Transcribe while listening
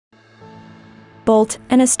Bolt,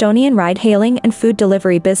 an Estonian ride-hailing and food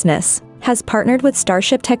delivery business, has partnered with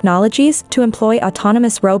Starship Technologies to employ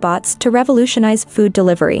autonomous robots to revolutionize food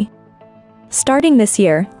delivery. Starting this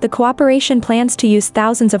year, the cooperation plans to use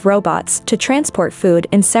thousands of robots to transport food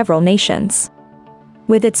in several nations.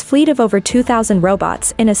 With its fleet of over 2,000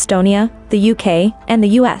 robots in Estonia, the UK, and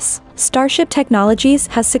the US, Starship Technologies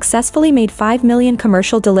has successfully made 5 million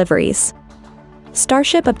commercial deliveries.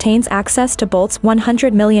 Starship obtains access to Bolt's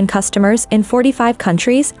 100 million customers in 45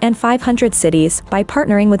 countries and 500 cities by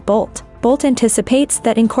partnering with Bolt. Bolt anticipates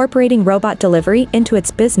that incorporating robot delivery into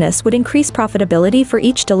its business would increase profitability for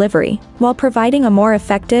each delivery, while providing a more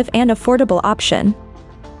effective and affordable option.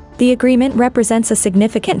 The agreement represents a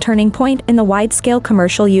significant turning point in the wide-scale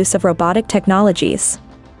commercial use of robotic technologies.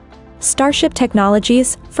 Starship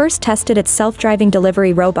Technologies first tested its self-driving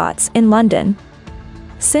delivery robots in London.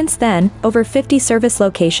 Since then, over 50 service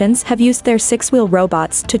locations have used their 6-wheel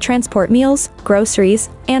robots to transport meals,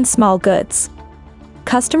 groceries, and small goods.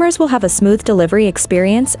 Customers will have a smooth delivery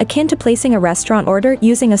experience akin to placing a restaurant order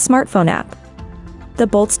using a smartphone app. The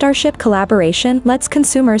Bolt Starship collaboration lets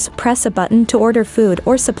consumers press a button to order food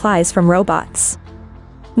or supplies from robots.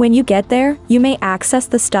 When you get there, you may access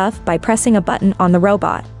the stuff by pressing a button on the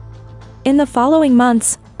robot. In the following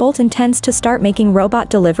months, Bolt intends to start making robot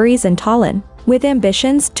deliveries in Tallinn, with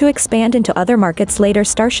ambitions to expand into other markets later.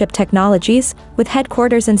 Starship Technologies, with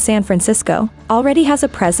headquarters in San Francisco, already has a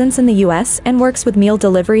presence in the US and works with meal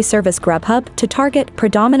delivery service Grubhub to target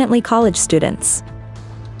predominantly college students.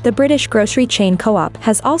 The British grocery chain Co-op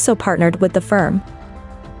has also partnered with the firm.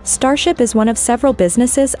 Starship is one of several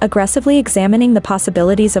businesses aggressively examining the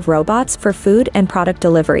possibilities of robots for food and product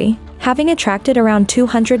delivery, having attracted around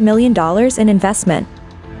 $200 million in investment.